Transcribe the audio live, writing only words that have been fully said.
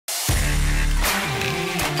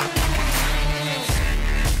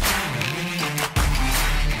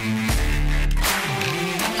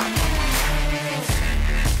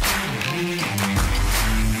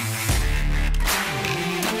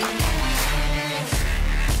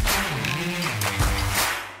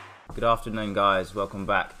Good afternoon, guys. Welcome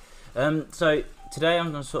back. So today I'm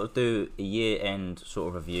going to sort of do a year-end sort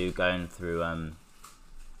of review, going through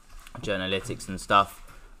Journalytix and stuff.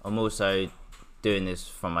 I'm also doing this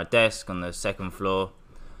from my desk on the second floor,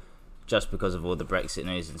 just because of all the Brexit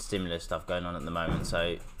news and stimulus stuff going on at the moment.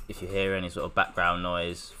 So if you hear any sort of background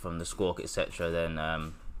noise from the squawk, etc., then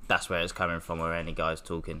that's where it's coming from, or any guys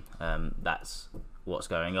talking. That's what's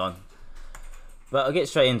going on. But I'll get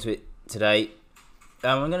straight into it today.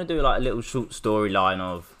 I'm going to do like a little short storyline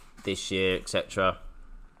of this year, etc.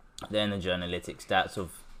 Then the Journalytix Stats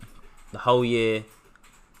of the whole year,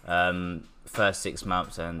 first 6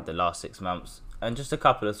 months and the last 6 months, and just a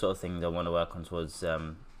couple of sort of things I want to work on towards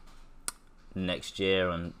next year,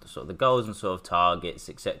 and sort of the goals and sort of targets,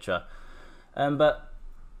 etc. But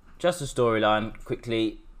just a storyline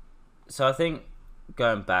quickly. So I think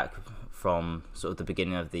going back from sort of the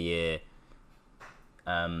beginning of the year,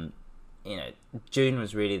 you know, June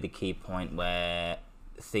was really the key point where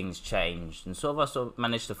things changed, and I sort of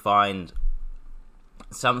managed to find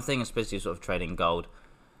something, especially sort of trading gold,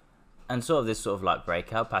 and sort of this sort of like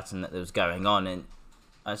breakout pattern that was going on, and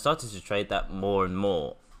I started to trade that more and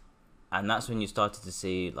more, and that's when you started to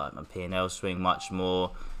see like my P&L swing much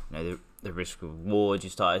more. You know, the risk reward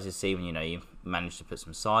you started to see when you managed to put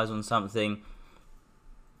some size on something.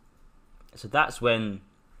 So that's when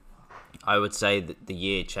I would say that the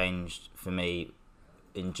year changed for me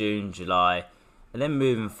in June, July, and then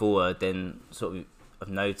moving forward, then sort of I've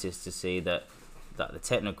noticed to see that the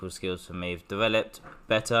technical skills for me have developed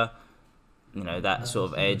better, you know, that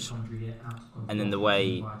sort of edge, and then the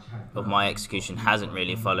way of my execution hasn't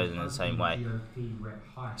really followed in the same way.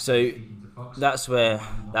 So that's where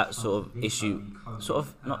that sort of issue sort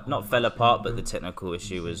of not fell apart, but the technical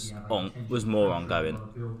issue was more ongoing.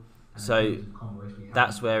 So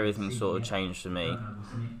that's where everything sort of changed for me.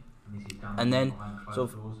 And then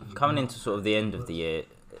sort of coming into sort of the end of the year,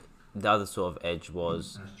 the other sort of edge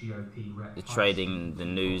was the trading, the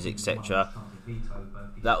news, etc.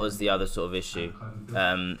 That was the other sort of issue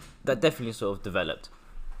that definitely sort of developed.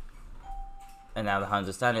 And now I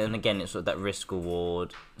understand it. And again, it's sort of that risk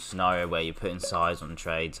reward scenario where you're putting size on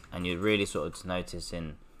trades, and you're really sort of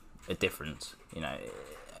noticing a difference, you know.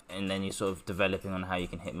 And then you're sort of developing on how you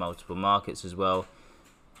can hit multiple markets as well,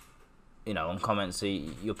 you know, on comments. So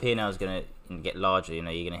your P&L is going to get larger. You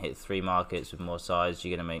know, you're going to hit 3 markets with more size.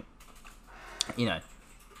 You're going to make, you know,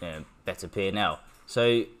 better P&L.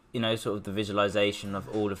 So, you know, sort of the visualization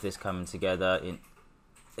of all of this coming together in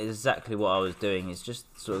exactly what I was doing is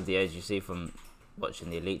just sort of the edge you see from watching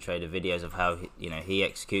the Elite Trader videos of how he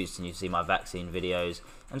executes, and you see my vaccine videos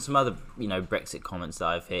and some other Brexit comments that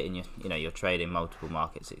I've hit, and you're trading multiple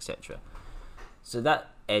markets, etc. So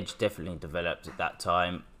that edge definitely developed at that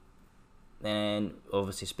time. Then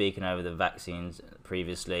obviously speaking over the vaccines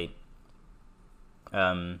previously,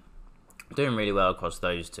 doing really well across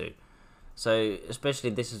those two. So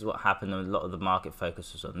especially this is what happened. A lot of the market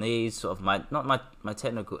focus was on these sort of my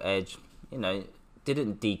technical edge,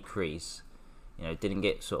 didn't decrease. Didn't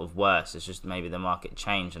get sort of worse. It's just maybe the market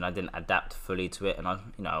changed and I didn't adapt fully to it, and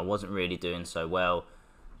I wasn't really doing so well.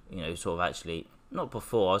 Sort of actually not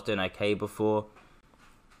before. I was doing okay before,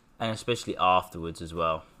 and especially afterwards as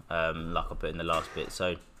well. Like I put in the last bit.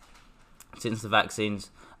 So since the vaccines,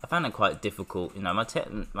 I found it quite difficult. My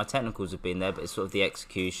technicals have been there, but it's sort of the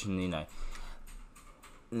execution.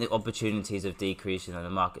 The opportunities have decreased. The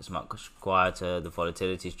market's much quieter. The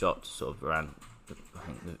volatility's dropped to sort of around, I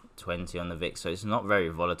think, 20 on the VIX, so it's not very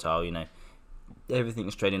volatile.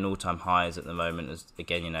 Everything's trading all-time highs at the moment, as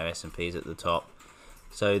again, S&P's at the top,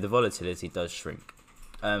 so the volatility does shrink.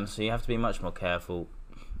 So you have to be much more careful,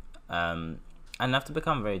 and have to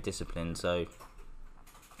become very disciplined. So,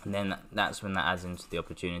 and then that's when that adds into the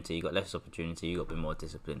opportunity. You got less opportunity, you got to be more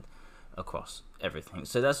disciplined across everything.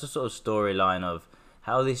 So that's the sort of storyline of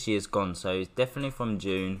how this year's gone. So it's definitely from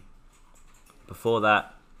June. Before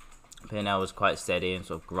that, P&L was quite steady and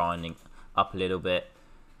sort of grinding up a little bit,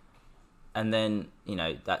 and then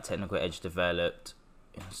that technical edge developed.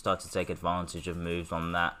 Started to take advantage of moves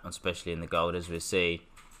on that, especially in the gold, as we see,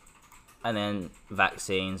 and then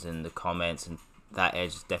vaccines and the comments, and that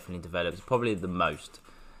edge definitely developed probably the most,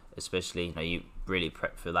 especially you really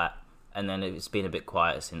prep for that. And then it's been a bit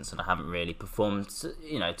quieter since, and I haven't really performed to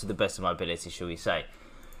the best of my ability, shall we say.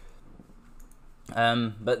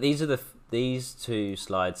 But these 2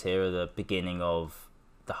 slides here are the beginning of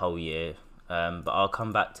the whole year, but I'll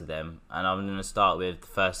come back to them, and I'm going to start with the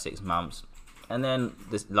first 6 months, and then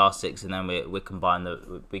the last 6, and then we can combine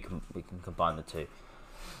the 2.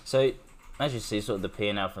 So as you see, sort of the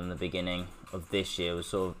P&L from the beginning of this year was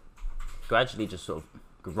sort of gradually just sort of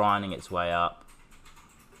grinding its way up,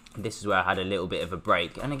 this is where I had a little bit of a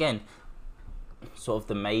break. And again, sort of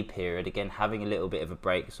the May period, again having a little bit of a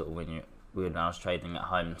break, sort of when I was trading at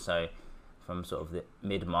home. So from sort of the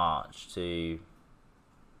mid-March to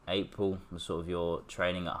April was sort of your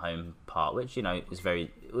training at home part, which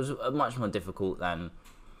it was much more difficult than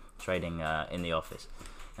trading in the office.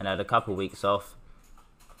 And I had a couple of weeks off,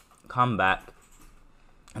 come back,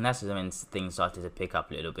 and that's when things started to pick up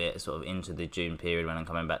a little bit, sort of into the June period when I'm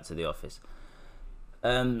coming back to the office.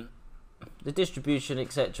 The distribution,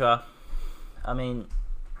 etc. I mean,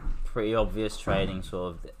 pretty obvious trading,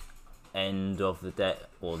 sort of the end of the day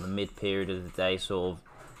or the mid period of the day, sort of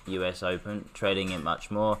US Open, trading it much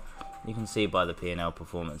more. You can see by the P&L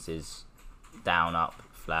performances, down, up,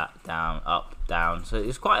 flat, down, up, down. So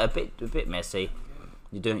it's quite a bit messy.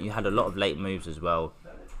 You had a lot of late moves as well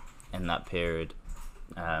in that period.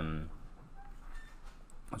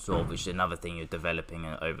 Sort of, which is another thing you're developing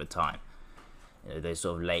over time. There's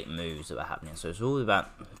sort of late moves that are happening. So it's all about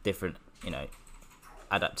different,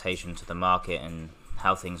 adaptation to the market and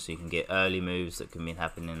how things, so you can get early moves that can be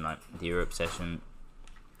happening like the Europe session.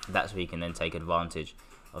 That's where you can then take advantage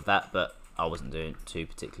of that, but I wasn't doing too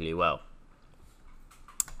particularly well.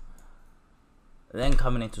 Then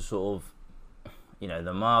coming into sort of,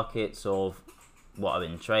 the market, sort of what I've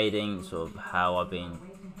been trading, sort of how I've been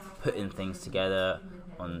putting things together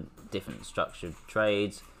on different structured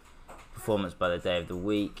trades, performance by the day of the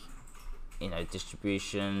week,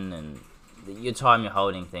 distribution and your time you're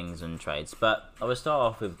holding things and trades. But I will start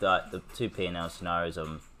off with the two P&L scenarios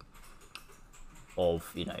of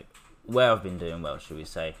where I've been doing well, should we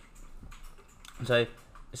say. So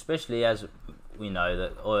especially as we know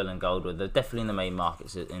that oil and gold were definitely the main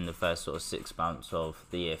markets in the first sort of 6 months of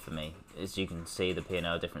the year for me. As you can see, the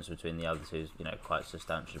P&L difference between the other two is quite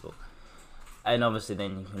substantial. And obviously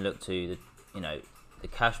then you can look to the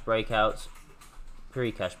cash breakouts,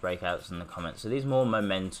 pre-cash breakouts and the comments. So these more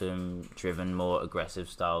momentum driven, more aggressive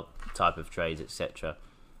style type of trades, etc.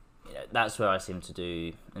 That's where I seem to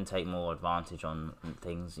do and take more advantage on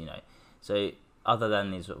things, So other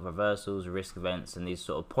than these sort of reversals, risk events, and these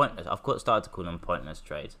sort of pointless, I've started to call them pointless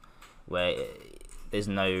trades, where there's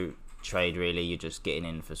no trade really, you're just getting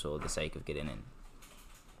in for sort of the sake of getting in.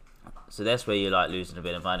 So that's where you're losing a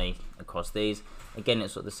bit of money across these. Again,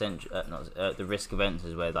 it's sort of the risk events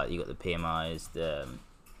is where you got the PMIs,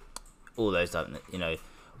 all those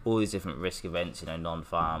all these different risk events,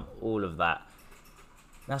 non-farm, all of that.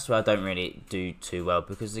 That's where I don't really do too well,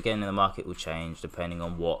 because again the market will change depending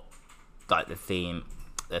on what the theme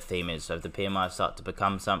is. So if the PMI start to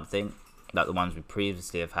become something like the ones we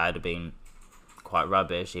previously have been quite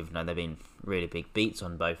rubbish, even though they've been really big beats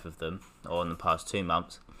on both of them or in the past 2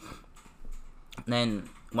 months, then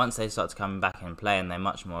once they start to come back in play and they're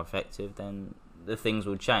much more effective, then the things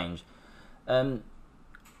will change. But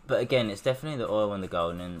again, it's definitely the oil and the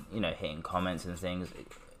gold, and hitting comments and things.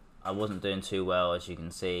 I wasn't doing too well, as you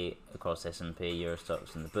can see, across S&P,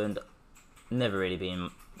 Eurostoxx and the Bund. Never really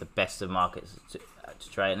been the best of markets to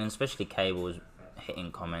trade, and especially cables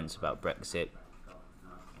hitting comments about Brexit.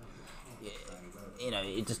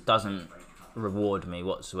 It just doesn't reward me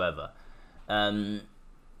whatsoever.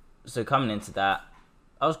 So coming into that,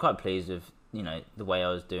 I was quite pleased with the way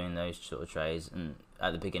I was doing those sort of trades and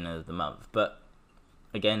at the beginning of the month. But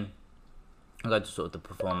again, I go to sort of the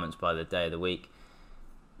performance by the day of the week.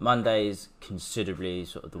 Monday's considerably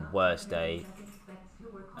sort of the worst day.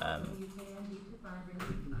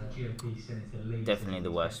 Definitely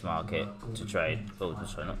the worst market to trade. Oh,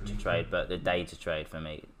 sorry, not to trade, but the day to trade for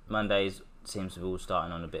me. Mondays seems to be all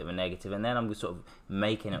starting on a bit of a negative, and then I'm sort of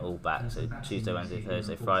making it all back. So Tuesday, Wednesday,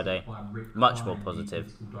 Thursday, Friday, much more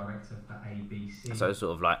positive. So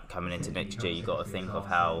sort of coming into next year, you got to think of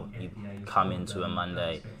how you come into a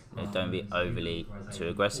Monday. Don't be overly too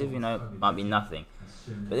aggressive. Might be nothing,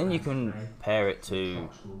 but then you can pair it to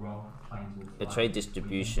a trade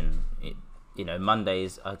distribution.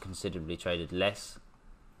 Mondays I considerably traded less,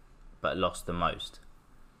 but lost the most.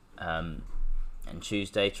 And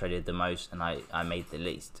Tuesday traded the most, and I made the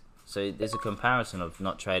least. So there's a comparison of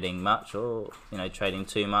not trading much or trading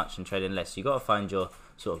too much and trading less. You got to find your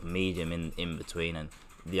sort of medium in between, and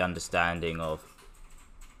the understanding of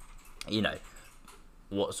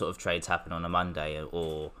what sort of trades happen on a Monday,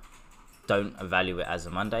 or don't evaluate it as a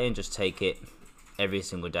Monday and just take it every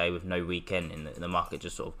single day with no weekend, and the market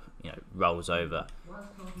just sort of rolls over.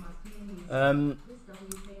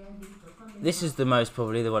 This is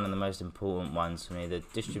probably one of the most important ones for me, the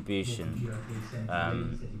distribution. I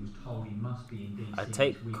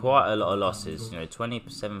take quite a lot of losses,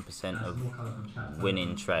 27% of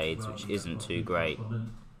winning trades, which isn't too great.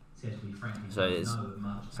 So it's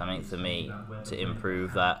something for me to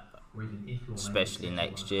improve that, especially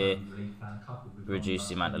next year, reduce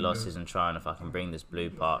the amount of losses and trying if I can bring this blue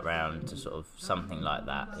part round to sort of something like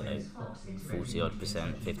that, 40 odd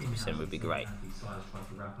percent, 50% would be great.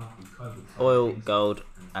 Oil, gold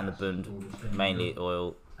and the bund, mainly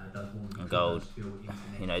oil and gold,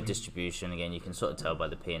 distribution, again, you can sort of tell by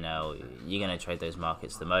the P&L, you're going to trade those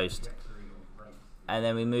markets the most. And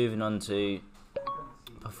then we're moving on to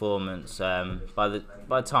performance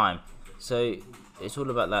by time. So it's all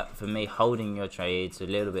about that for me, holding your trades a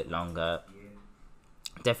little bit longer.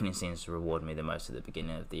 Definitely seems to reward me the most at the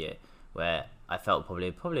beginning of the year, where I felt probably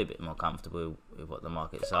a bit more comfortable with what the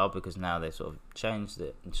markets are, because now they sort of changed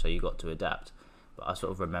it, and so you got to adapt. But I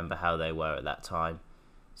sort of remember how they were at that time.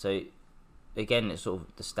 So again, it's sort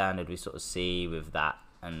of the standard we sort of see with that,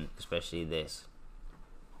 and especially this.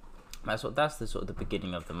 That's the sort of the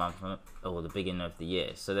beginning of the month or the beginning of the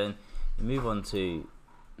year. So then you move on to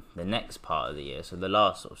the next part of the year, so the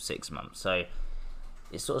last sort of 6 months. So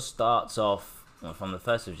it sort of starts off from the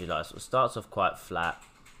 1st of July. Sort of starts off quite flat.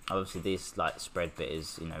 Obviously, this like spread bit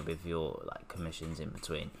is with your like commissions in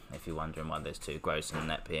between. If you're wondering why there's two, gross and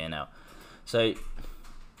net P&L. So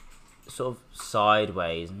sort of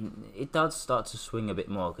sideways, it does start to swing a bit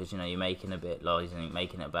more, because you're making a bit, losing,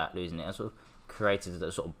 making it back, losing it. It sort of created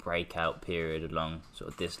a sort of breakout period along sort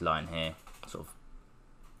of this line here, sort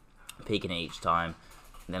of peaking it each time.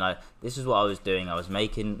 And then this is what I was doing. I was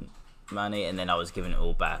making money, and then I was giving it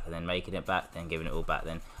all back, and then making it back, then giving it all back.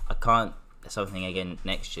 Then I can't. Something again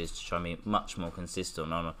next year is to try and be much more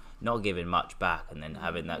consistent on not giving much back, and then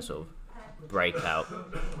having that sort of breakout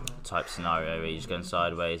type scenario where you're just going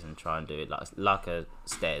sideways and try and do it like a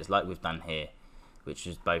stairs, like we've done here, which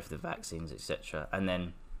is both the vaccines, etc. And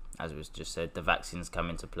then, as was just said, the vaccines come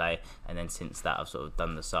into play, and then since that I've sort of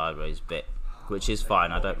done the sideways bit, which is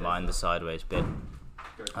fine. I don't mind the sideways bit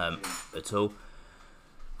at all.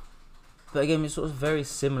 But again, it's sort of very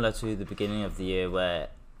similar to the beginning of the year, where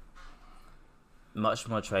much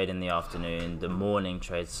more trade in the afternoon. The morning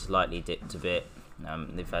trade slightly dipped a bit.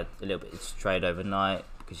 They've had a little bit of trade overnight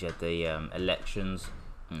because you had the elections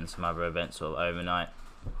and some other events sort of overnight.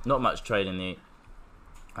 Not much trade in the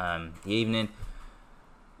evening,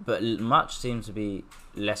 but much seems to be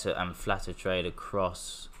lesser and flatter trade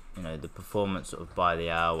across the performance sort of by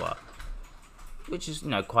the hour, which is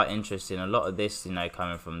quite interesting. A lot of this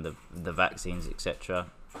coming from the vaccines, etc.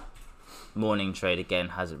 Morning trade again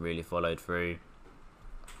hasn't really followed through,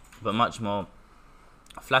 but much more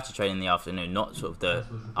flatter trade in the afternoon, not sort of the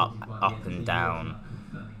up and down,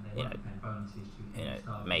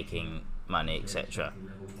 making money, etc.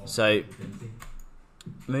 So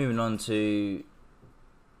moving on to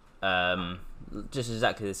just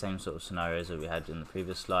exactly the same sort of scenarios that we had in the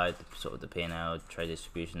previous slide, sort of the P&L, trade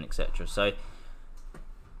distribution, etc. So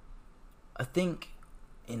I think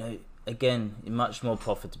again, much more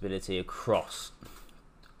profitability across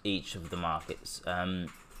each of the markets.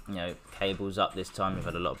 Cables up this time. We've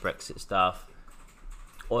had a lot of Brexit stuff.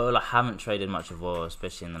 Oil, I haven't traded much of oil,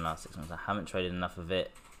 especially in the last 6 months. I haven't traded enough of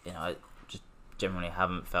it. I just generally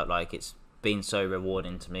haven't felt like it's been so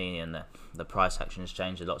rewarding to me, and the price action has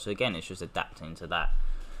changed a lot. So again, it's just adapting to that.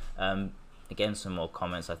 Again, some more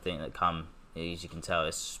comments I think that come, as you can tell,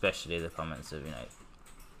 especially the comments of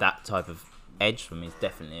that type of edge for me is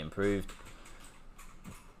definitely improved.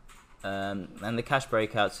 And the cash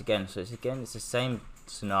breakouts again. So it's the same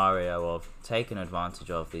scenario of taking advantage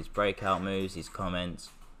of these breakout moves, these comments.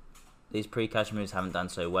 These pre-cash moves haven't done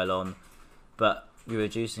so well on, but you're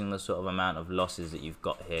reducing the sort of amount of losses that you've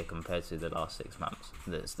got here compared to the last 6 months.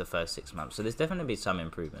 That's the first 6 months. So there's definitely been some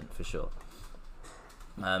improvement for sure.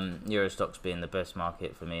 Euro stocks being the best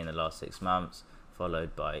market for me in the last 6 months,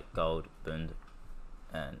 followed by gold, bund,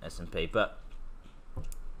 and S&P. But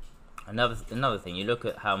another thing, you look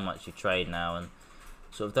at how much you trade now, and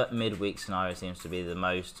sort of that midweek scenario seems to be the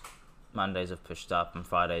most. Mondays have pushed up and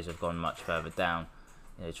Fridays have gone much further down.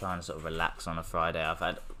 Trying to sort of relax on a Friday. I've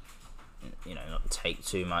had not take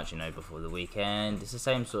too much before the weekend. It's the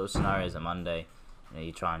same sort of scenario as a Monday.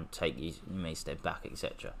 You try and take, you may step back,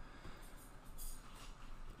 etc.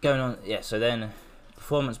 Going on, so then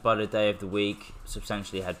performance by the day of the week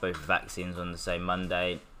substantially had both vaccines on the same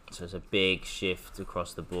Monday, so it's a big shift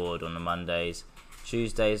across the board on the Mondays.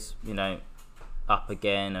 Tuesdays, up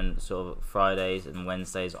again, and sort of Fridays and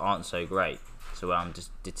Wednesdays aren't so great. So I'm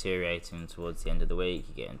just deteriorating towards the end of the week.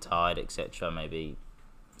 You're getting tired, etc. Maybe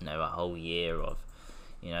a whole year of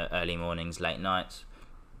early mornings, late nights.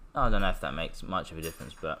 I don't know if that makes much of a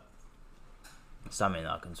difference, but something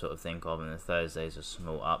that I can sort of think of. And the Thursdays are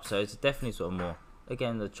small up, so it's definitely sort of more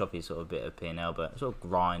again the choppy sort of bit of P&L, but sort of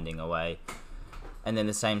grinding away. And then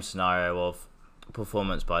the same scenario of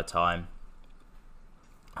performance by time.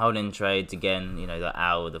 Holding trades again, you know, the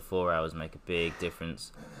hour, the 4 hours make a big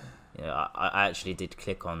difference. You know, I actually did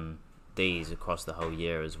click on these across the whole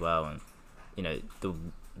year as well, and you know,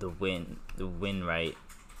 the win rate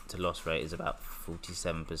to loss rate is about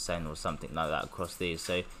 47% or something like that across these.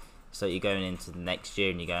 So you're going into the next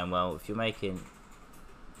year and you're going, well, if you're making,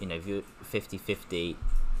 you know, if you're 50-50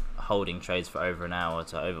 holding trades for over an hour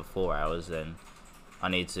to over 4 hours, then I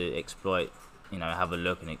need to exploit, you know, have a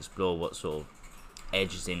look and explore what sort of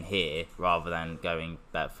edges in here, rather than going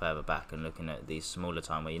back further back and looking at these smaller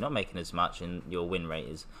time where you're not making as much and your win rate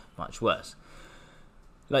is much worse.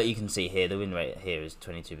 Like you can see here, the win rate here is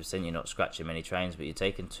 22%. You're not scratching many trains, but you're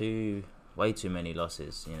taking way too many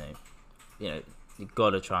losses. You know, you've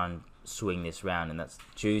got to try and swing this round, and that's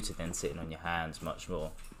due to then sitting on your hands much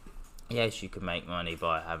more. Yes, you can make money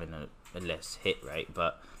by having a less hit rate,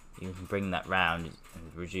 but you can bring that round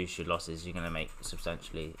and reduce your losses. You're going to make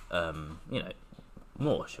substantially, you know,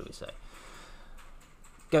 more, shall we say.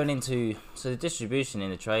 Going into, so the distribution in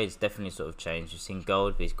the trades definitely sort of changed. You've seen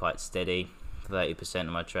gold be quite steady, 30% of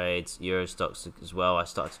my trades. Euro stocks as well, I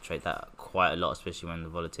started to trade that quite a lot, especially when the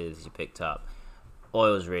volatility picked up.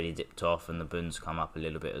 Oil's really dipped off and the bunds come up a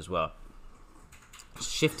little bit as well.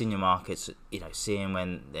 Shifting your markets, you know, seeing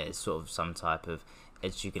when there's sort of some type of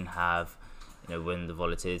edge you can have. You know, when the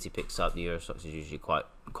volatility picks up, the Euro stocks is usually quite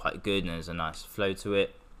good, and there's a nice flow to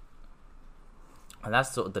it. And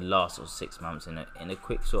that's sort of the last sort of 6 months in a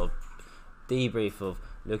quick sort of debrief of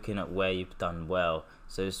looking at where you've done well.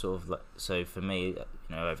 So sort of like, so for me, you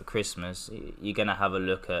know, over Christmas, you're gonna have a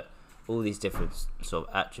look at all these different sort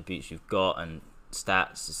of attributes you've got, and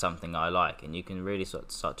stats is something I like, and you can really sort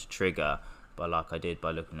of start to trigger by, like I did,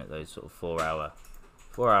 by looking at those sort of 4 hour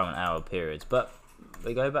and hour periods. But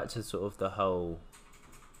we go back to sort of the whole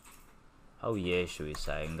year, shall we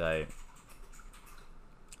say, and go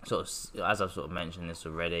sort of, as I've sort of mentioned this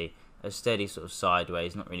already, a steady sort of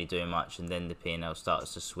sideways, not really doing much, and then the P&L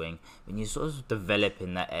starts to swing. When you're sort of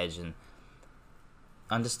developing that edge and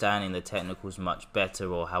understanding the technicals much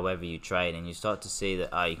better, or however you trade, and you start to see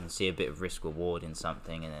that you can see a bit of risk reward in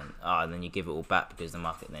something, and then you give it all back because the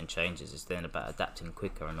market then changes. It's then about adapting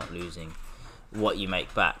quicker and not losing what you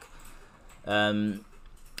make back. And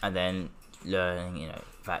then learning, you know,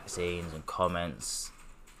 vaccines and comments.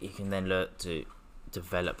 You can then learn to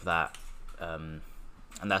develop that, and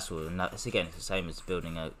that's all. And that's, again, it's the same as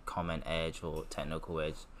building a comment edge or technical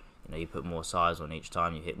edge. You know, you put more size on each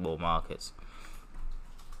time, you hit more markets.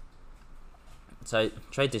 So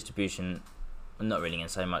trade distribution, I'm not really going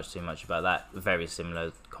to say too much about that. Very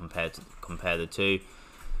similar compare the two.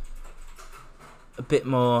 A bit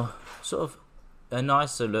more sort of a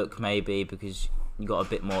nicer look maybe, because you got a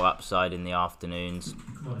bit more upside in the afternoons,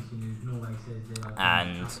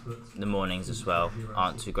 and the mornings as well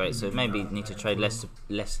aren't too great. So maybe you need to trade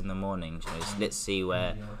less in the mornings. You know, let's see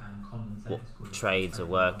what trades are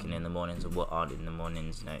working in the mornings and what aren't in the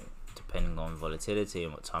mornings. You know, depending on volatility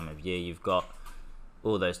and what time of year you've got.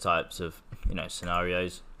 All those types of, you know,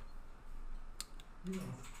 scenarios.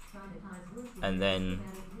 And then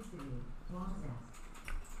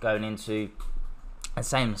going into the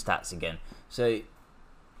same stats again. So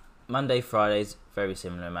Monday, Fridays, very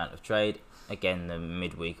similar amount of trade. Again, the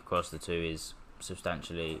midweek across the two is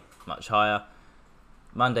substantially much higher.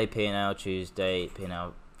 Monday P&L, Tuesday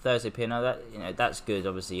P&L, Thursday P&L. That, you know, that's good.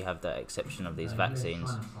 Obviously, you have that exception of these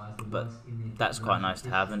vaccines, but that's quite nice to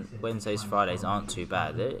have. And Wednesdays, Fridays aren't too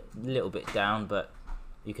bad. They're a little bit down, but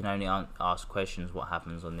you can only ask questions what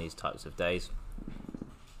happens on these types of days.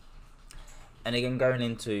 And again, going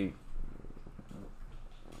into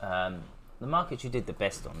the markets you did the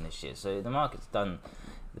best on this year. So the market's done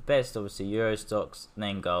the best, obviously, Euro stocks,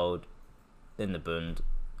 then gold, then the Bund,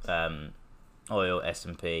 oil,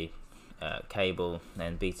 S&P, cable,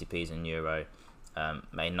 then BTPs and Euro,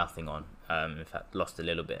 made nothing on. In fact, lost a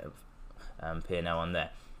little bit of P&L on there.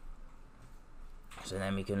 So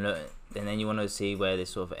then we can look, and then you want to see where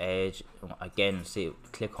this sort of edge, again,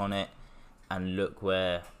 click on it and look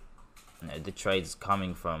where, you know, the trade's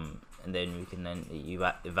coming from, and then you can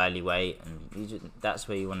evaluate, and that's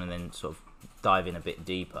where you want to then sort of dive in a bit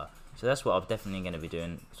deeper. So that's what I'm definitely going to be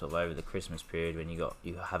doing sort of over the Christmas period, when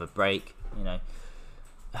you have a break, you know,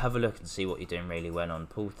 have a look and see what you're doing really well on,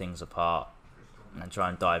 pull things apart and try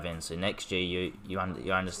and dive in. So next year your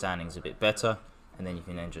understanding's a bit better, and then you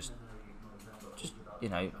can then just you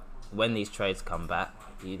know, when these trades come back,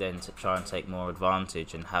 you then try and take more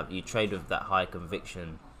advantage and you trade with that high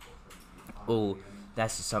conviction.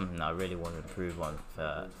 That's just something that I really want to improve on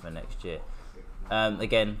for next year.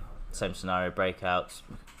 Again, same scenario, breakouts,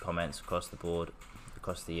 comments across the board,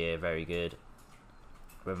 across the year, very good.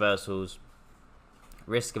 Reversals,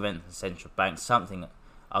 risk events and central banks, something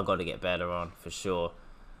I've got to get better on for sure.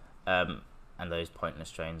 And those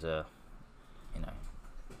pointless trades are, you know,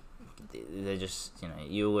 they're just, you know,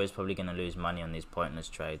 you're always probably going to lose money on these pointless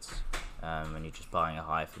trades when you're just buying a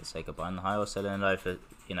high for the sake of buying the high, or selling a low for,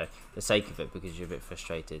 you know, the sake of it because you're a bit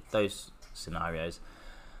frustrated. Those scenarios.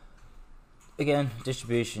 Again,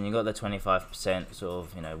 distribution, you got the 25% sort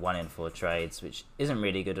of, you know, 1 in 4 trades, which isn't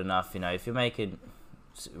really good enough. You know, if you're making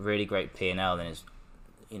really great P&L, then it's,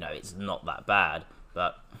 you know, it's not that bad,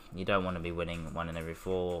 but you don't want to be winning 1 in every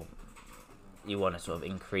 4. You want to sort of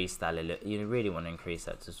increase that a little. You really want to increase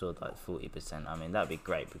that to sort of like 40%. I mean, that'd be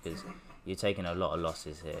great because you're taking a lot of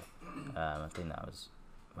losses here. I think that was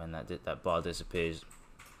when that bar disappears.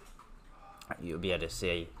 You'll be able to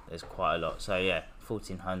see there's quite a lot. So yeah,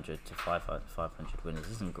 1,400 to 500 winners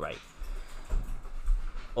isn't great.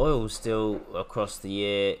 Oil still across the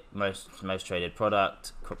year most traded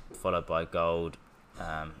product, followed by gold,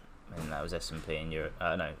 and that was S&P and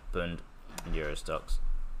Bund and Euro stocks.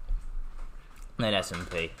 Then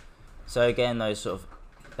S&P. So again, those sort of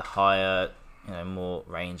the higher, you know, more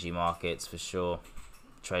rangy markets for sure,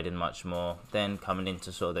 trading much more. Then coming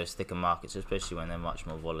into sort of those thicker markets, especially when they're much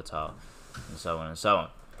more volatile, and so on and so on.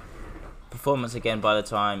 Performance again by the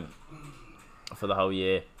time for the whole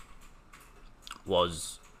year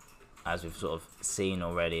was, as we've sort of seen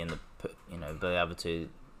already in the, you know, be able to,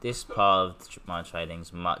 this part of my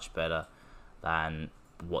trading's much better than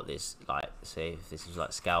what this, like, say if this was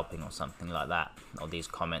like scalping or something like that, or these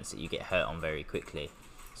comments that you get hurt on very quickly.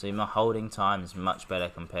 So my holding time is much better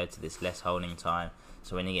compared to this less holding time.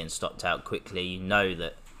 So when you're getting stopped out quickly, you know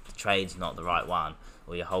that the trade's not the right one,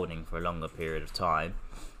 or you're holding for a longer period of time,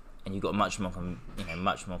 and you've got much more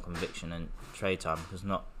conviction and trade time, because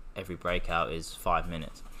not every breakout is 5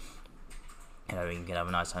 minutes. You know, you can have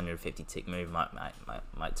a nice 150 tick move,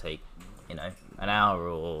 might take, you know, an hour,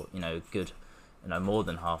 or, you know, good, you know, more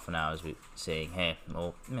than half an hour as we're seeing here,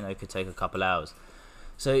 or, you know, it could take a couple hours.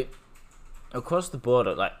 So across the board,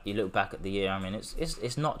 like, you look back at the year, I mean,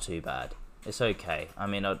 it's not too bad. It's okay. I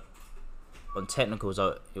mean, on technicals,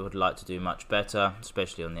 I would like to do much better,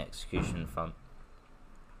 especially on the execution front.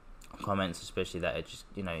 Comments, especially that edge,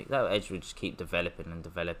 you know, that edge would just keep developing,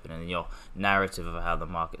 and your narrative of how the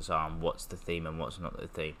markets are and what's the theme and what's not the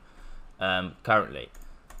theme currently.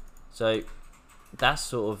 So that's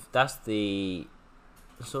the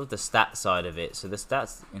stat side of it. So the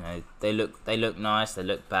stats, you know, they look nice, they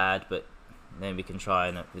look bad, but then we can try,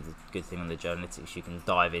 and with the good thing on the Journalytix, you can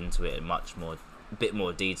dive into it in a bit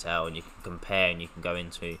more detail, and you can compare, and you can go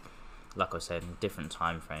into, like I said, in different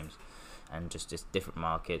time frames, and just different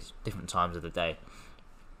markets, different times of the day,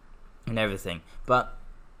 and everything. But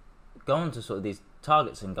go on to sort of these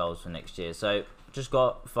targets and goals for next year. So just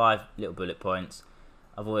got 5 little bullet points.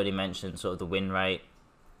 I've already mentioned sort of the win rate.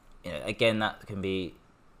 You know, again, that can be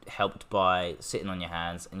helped by sitting on your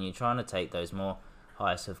hands, and you're trying to take those more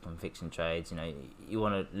higher self-conviction trades. You know, you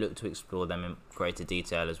want to look to explore them in greater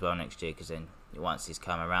detail as well next year, because then once these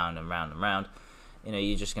come around and round and round, you know,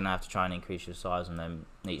 you're just going to have to try and increase your size on them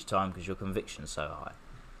each time because your conviction's so high.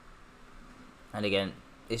 And again,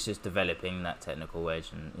 it's just developing that technical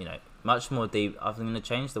edge, and, you know, much more deep. I'm going to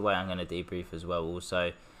change the way I'm going to debrief as well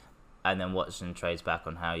also, and then watch some trades back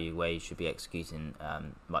on where you should be executing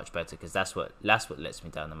much better, because that's what lets me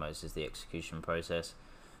down the most, is the execution process.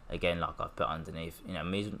 Again, like I've put underneath, you know,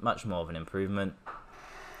 much more of an improvement.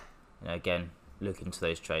 You know, again, look into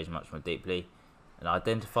those trades much more deeply, and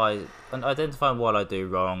identify what I do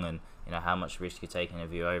wrong, and, you know, how much risk you're taking,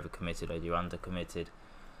 if you're overcommitted or you're undercommitted.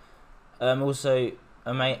 Also,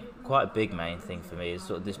 quite a big main thing for me is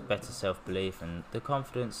sort of this better self-belief and the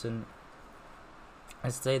confidence, and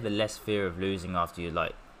I'd say the less fear of losing after you,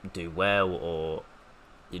 like, do well, or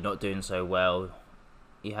you're not doing so well.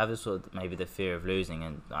 You have a sort of maybe the fear of losing,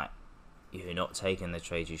 and, like, you're not taking the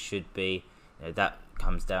trades you should be. You know, that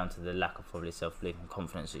comes down to the lack of probably self-belief and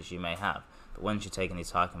confidence that you may have. But once you're taking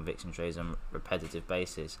these high conviction trades on a repetitive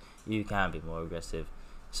basis, you can be more aggressive.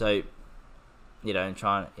 So, you know, and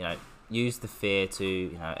try and, you know, use the fear to,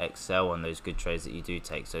 you know, excel on those good trades that you do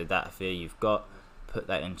take. So that fear you've got, put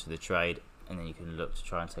that into the trade, and then you can look to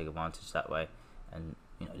try and take advantage that way, and,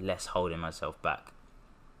 you know, less holding myself back,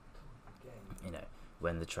 you know,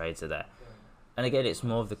 when the trades are there. And again, it's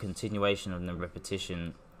more of the continuation of the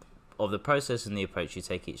repetition of the process and the approach you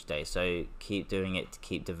take each day. So keep doing it,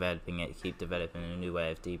 keep developing a new way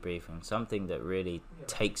of debriefing, something that really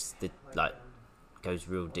takes goes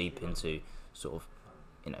real deep into sort of,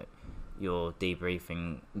 you know, your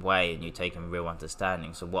debriefing way and you take a real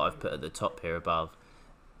understanding. So what I've put at the top here above,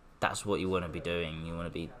 that's what you want to be doing. You want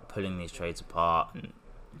to be pulling these trades apart and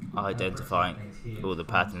identifying all the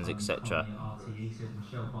patterns, etc.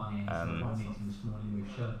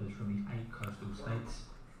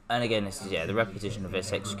 And again, this is the repetition of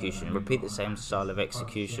this execution. Repeat the same style of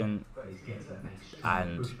execution,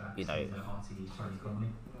 and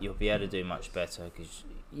you'll be able to do much better because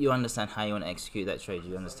you understand how you want to execute that trade.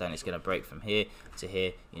 You understand it's going to break from here to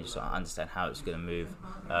here. You just understand how it's going to move,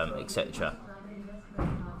 etc.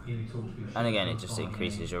 And again, it just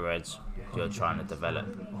increases your edge you're trying to develop,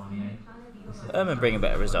 and bring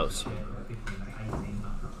better results.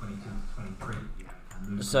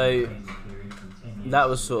 So that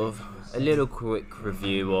was sort of a little quick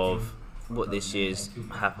review of what this year's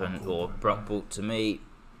happened or brought to me,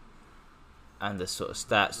 and the sort of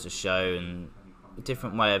stats to show, and a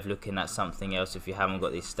different way of looking at something else if you haven't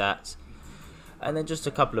got these stats. And then just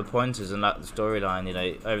a couple of pointers and like the storyline,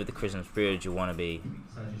 over the Christmas period you want to be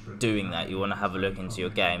doing that. You want to have a look into your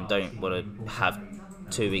game. Don't want to have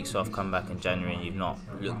 2 weeks off, come back in January and you've not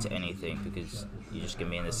looked at anything, because you're just going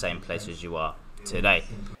to be in the same place as you are today.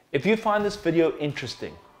 If you find this video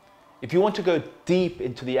interesting, if you want to go deep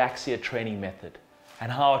into the Axia training method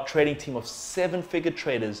and how our trading team of 7-figure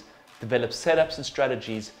traders develop setups and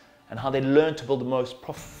strategies, and how they learn to build the most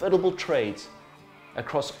profitable trades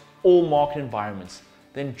across all market environments,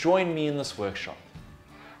 then join me in this workshop.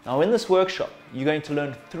 Now in this workshop, you're going to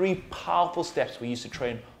learn 3 powerful steps we use to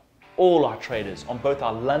train all our traders on both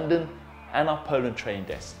our London and our Poland trading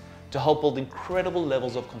desks to help build incredible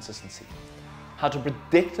levels of consistency. How to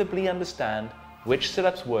predictably understand which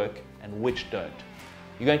setups work and which don't.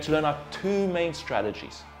 You're going to learn our 2 main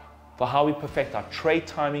strategies for how we perfect our trade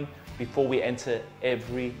timing before we enter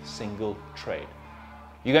every single trade.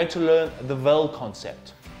 You're going to learn the VEL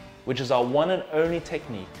concept, which is our one and only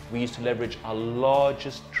technique we use to leverage our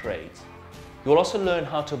largest trades. You'll also learn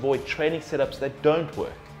how to avoid trading setups that don't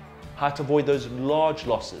work, how to avoid those large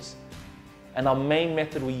losses, and our main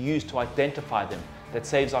method we use to identify them that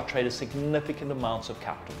saves our traders significant amounts of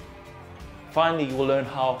capital. Finally, you will learn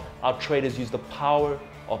how our traders use the power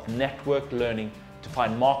of network learning to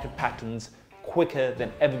find market patterns quicker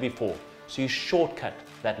than ever before, so you shortcut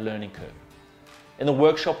that learning curve. In the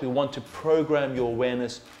workshop, we want to program your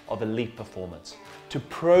awareness of elite performance, to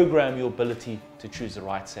program your ability to choose the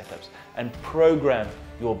right setups, and program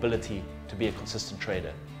your ability to be a consistent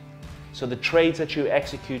trader. So the trades that you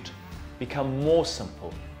execute become more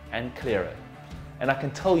simple and clearer. And I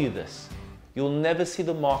can tell you this, you'll never see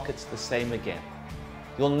the markets the same again.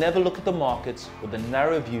 You'll never look at the markets with a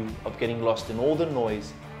narrow view of getting lost in all the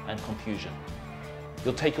noise and confusion.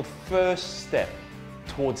 You'll take your first step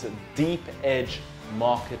towards a deep edge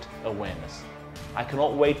market awareness. I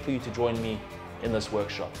cannot wait for you to join me in this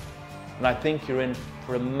workshop. And I think you're in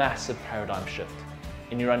for a massive paradigm shift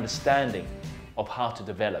in your understanding of how to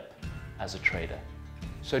develop as a trader.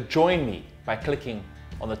 So join me by clicking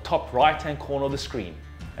on the top right-hand corner of the screen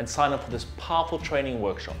and sign up for this powerful training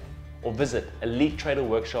workshop, or visit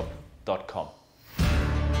elitetraderworkshop.com.